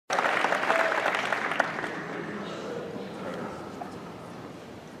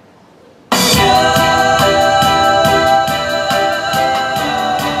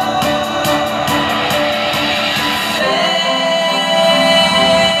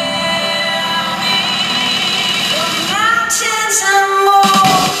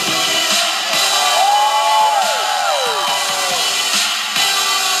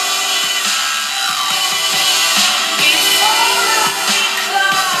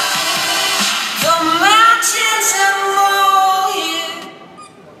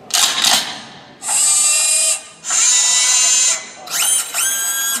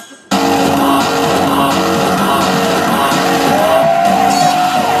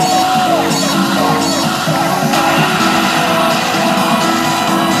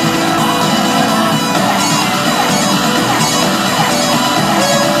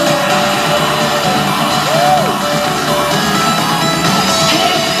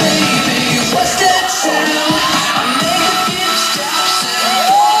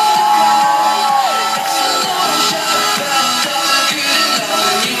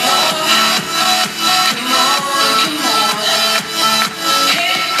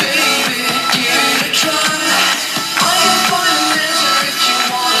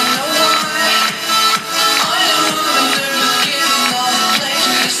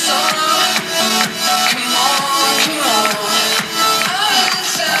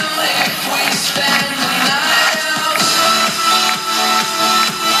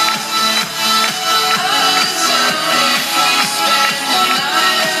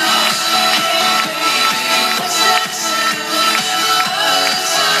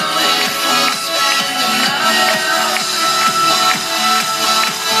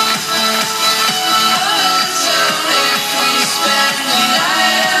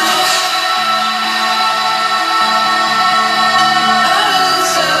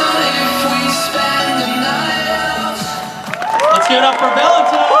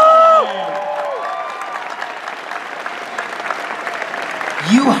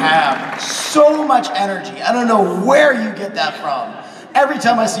much energy. I don't know where you get that from. Every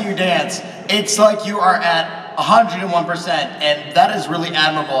time I see you dance, it's like you are at 101%, and that is really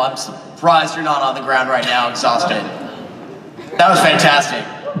admirable. I'm surprised you're not on the ground right now, exhausted. That was fantastic.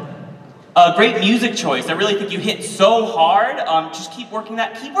 Great music choice. I really think you hit so hard. Just keep working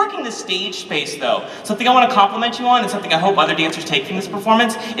that. Keep working the stage space, though. Something I want to compliment you on, and something I hope other dancers take from this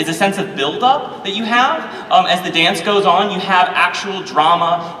performance, is a sense of build-up that you have. As the dance goes on, you have actual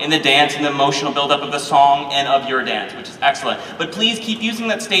drama in the dance and the emotional build-up of the song and of your dance, which is excellent. But please keep using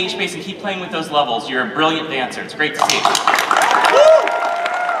that stage space and keep playing with those levels. You're a brilliant dancer. It's great to see. Woo!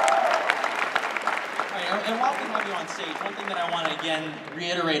 And while we have you on stage, one thing that I want to again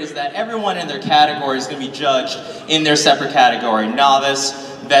reiterate is that everyone in their category is going to be judged in their separate category: novice,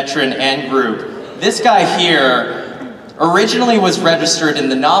 veteran, and group. This guy here originally was registered in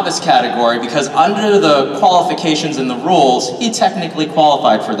the novice category because under the qualifications and the rules, he technically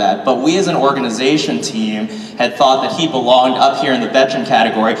qualified for that. But we as an organization team had thought that he belonged up here in the veteran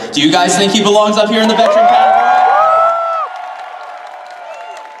category. Do you guys think he belongs up here in the veteran category?